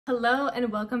Hello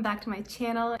and welcome back to my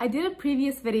channel. I did a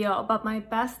previous video about my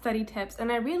best study tips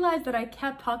and I realized that I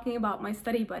kept talking about my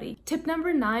study buddy. Tip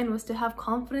number 9 was to have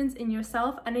confidence in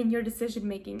yourself and in your decision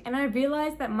making, and I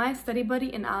realized that my study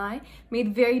buddy and I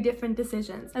made very different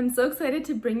decisions. I'm so excited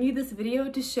to bring you this video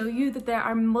to show you that there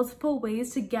are multiple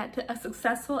ways to get to a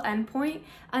successful endpoint,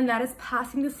 and that is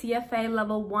passing the CFA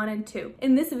Level 1 and 2.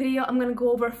 In this video, I'm going to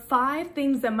go over 5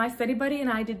 things that my study buddy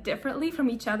and I did differently from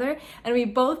each other, and we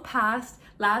both passed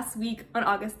last week on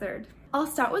August 3rd. I'll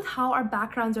start with how our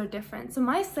backgrounds are different. So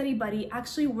my study buddy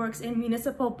actually works in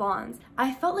municipal bonds.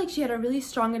 I felt like she had a really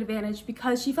strong advantage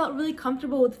because she felt really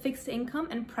comfortable with fixed income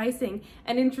and pricing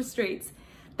and interest rates.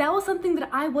 That was something that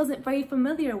I wasn't very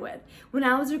familiar with. When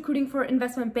I was recruiting for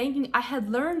investment banking, I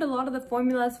had learned a lot of the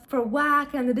formulas for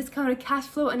WACC and the discounted cash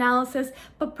flow analysis,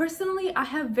 but personally, I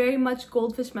have very much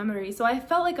goldfish memory, so I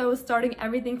felt like I was starting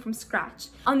everything from scratch.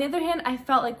 On the other hand, I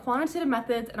felt like quantitative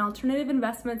methods and alternative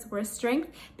investments were a strength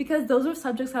because those were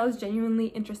subjects I was genuinely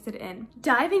interested in.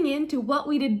 Diving into what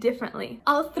we did differently.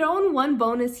 I'll throw in one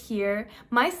bonus here.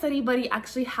 My study buddy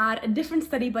actually had a different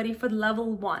study buddy for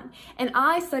level 1, and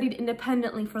I studied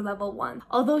independently for level 1.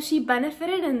 Although she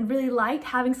benefited and really liked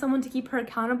having someone to keep her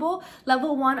accountable,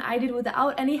 level 1 I did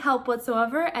without any help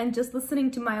whatsoever and just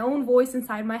listening to my own voice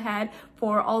inside my head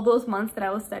for all those months that I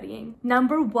was studying.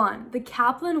 Number 1, the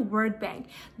Kaplan Word Bank.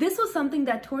 This was something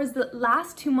that towards the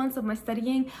last 2 months of my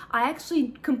studying, I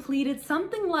actually completed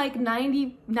something like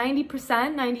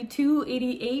 90%, 92,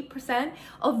 88%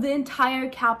 of the entire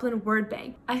Kaplan Word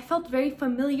Bank. I felt very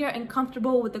familiar and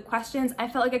comfortable with the questions. I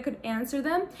felt like I could answer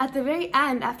them. At the very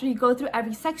end, after you go through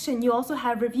every section, you also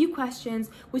have review questions,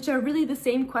 which are really the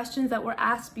same questions that were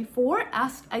asked before,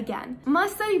 asked again. My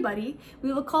study buddy,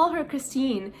 we will call her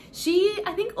Christine, she,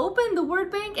 I think, opened the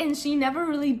word bank and she never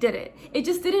really did it. It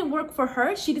just didn't work for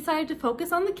her. She decided to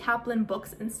focus on the Kaplan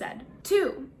books instead.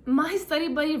 2, my study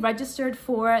buddy registered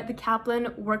for the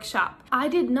Kaplan workshop. I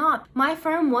did not. My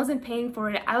firm wasn't paying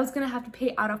for it. I was gonna have to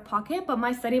pay out of pocket, but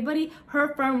my study buddy,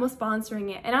 her firm was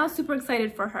sponsoring it, and I was super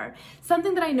excited for her.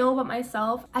 Something that I know about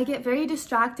myself, I get very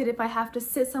distracted if I have to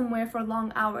sit somewhere for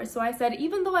long hours. So I said,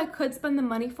 even though I could spend the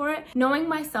money for it, knowing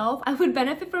myself, I would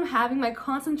benefit from having my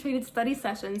concentrated study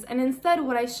sessions, and instead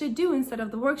what I should do instead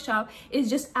of the workshop is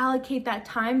just allocate that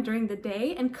time during the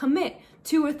day and commit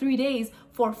 2 or 3 days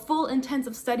for full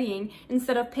intensive studying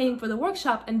instead of paying for the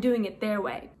workshop and doing it their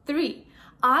way. 3,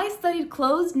 I studied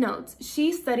closed notes.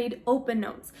 She studied open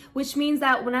notes, which means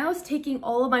that when I was taking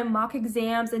all of my mock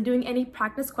exams and doing any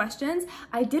practice questions,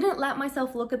 I didn't let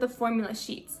myself look at the formula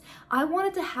sheets. I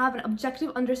wanted to have an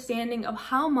objective understanding of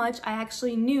how much I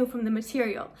actually knew from the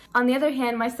material. On the other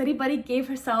hand, my study buddy gave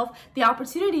herself the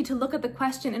opportunity to look at the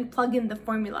question and plug in the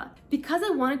formula. Because I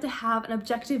wanted to have an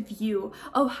objective view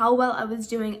of how well I was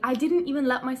doing, I didn't even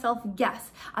let myself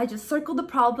guess. I just circled the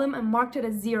problem and marked it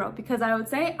as 0 because I would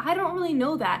say, I don't really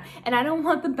know that, and I don't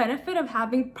want the benefit of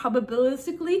having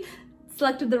probabilistically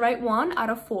selected the right one out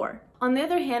of 4. On the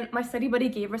other hand, my study buddy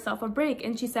gave herself a break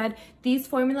and she said, these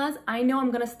formulas, I know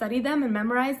I'm going to study them and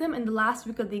memorize them in the last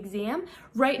week of the exam.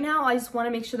 Right now, I just want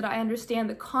to make sure that I understand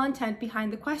the content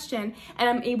behind the question and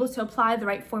I'm able to apply the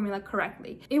right formula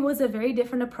correctly. It was a very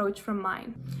different approach from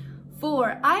mine.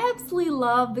 4, I absolutely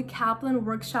love the Kaplan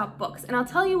workshop books, and I'll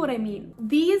tell you what I mean.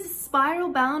 These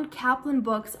spiral-bound Kaplan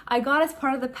books I got as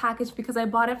part of the package because I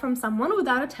bought it from someone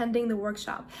without attending the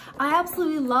workshop. I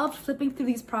absolutely loved flipping through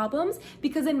these problems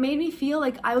because it made me feel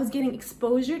like I was getting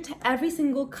exposure to every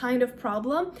single kind of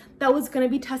problem that was going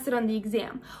to be tested on the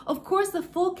exam. Of course, the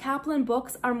full Kaplan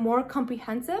books are more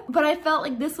comprehensive, but I felt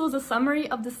like this was a summary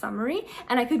of the summary,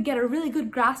 and I could get a really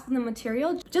good grasp of the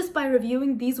material just by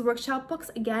reviewing these workshop books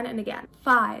again and again.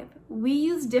 5, we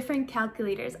use different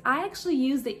calculators. I actually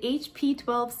used the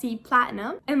HP12C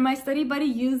Platinum, and my study buddy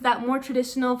used that more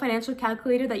traditional financial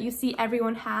calculator that you see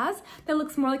everyone has that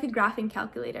looks more like a graphing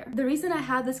calculator. The reason I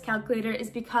had this calculator is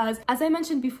because, as I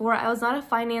mentioned before, I was not a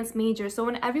finance major, so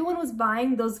when everyone was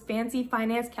buying those fancy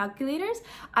finance calculators,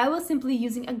 I was simply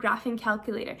using a graphing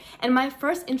calculator. And my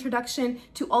first introduction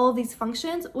to all of these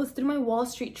functions was through my Wall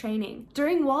Street training.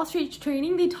 During Wall Street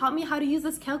training, they taught me how to use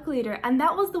this calculator, and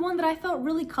that was the one that I felt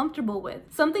really comfortable with.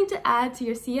 Something to add to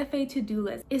your CFA to-do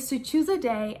list is to choose a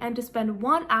day and to spend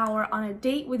 1 hour on a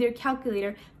date with your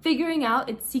calculator figuring out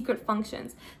its secret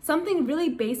functions. Something really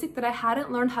basic that I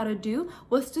hadn't learned how to do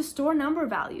was to store number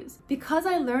values. Because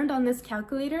I learned on this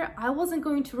calculator, I wasn't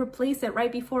going to replace it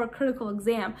right before a critical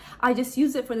exam. I just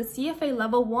used it for the CFA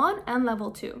Level 1 and Level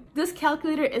 2. This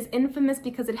calculator is infamous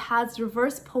because it has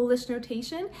reverse Polish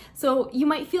notation, so you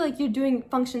might feel like you're doing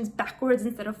functions backwards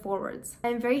instead of forwards.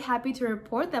 I'm very happy to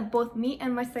report that that both me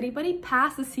and my study buddy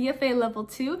passed the CFA Level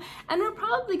 2, and we're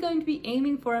probably going to be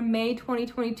aiming for a May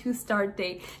 2022 start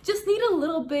date. Just need a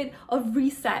little bit of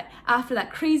reset after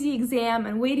that crazy exam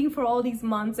and waiting for all these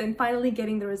months and finally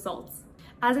getting the results.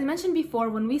 As I mentioned before,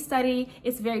 when we study,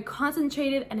 it's very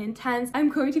concentrated and intense. I'm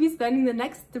going to be spending the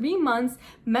next 3 months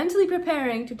mentally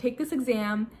preparing to take this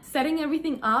exam, setting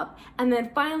everything up, and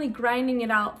then finally grinding it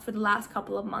out for the last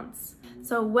couple of months.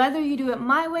 So whether you do it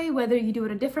my way, whether you do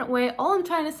it a different way, all I'm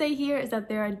trying to say here is that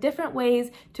there are different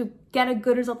ways to get a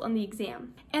good result on the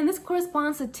exam. And this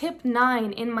corresponds to tip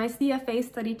 9 in my CFA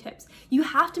study tips. You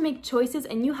have to make choices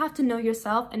and you have to know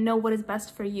yourself and know what is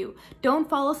best for you. Don't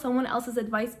follow someone else's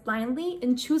advice blindly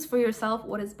and choose for yourself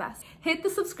what is best. Hit the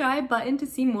subscribe button to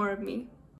see more of me.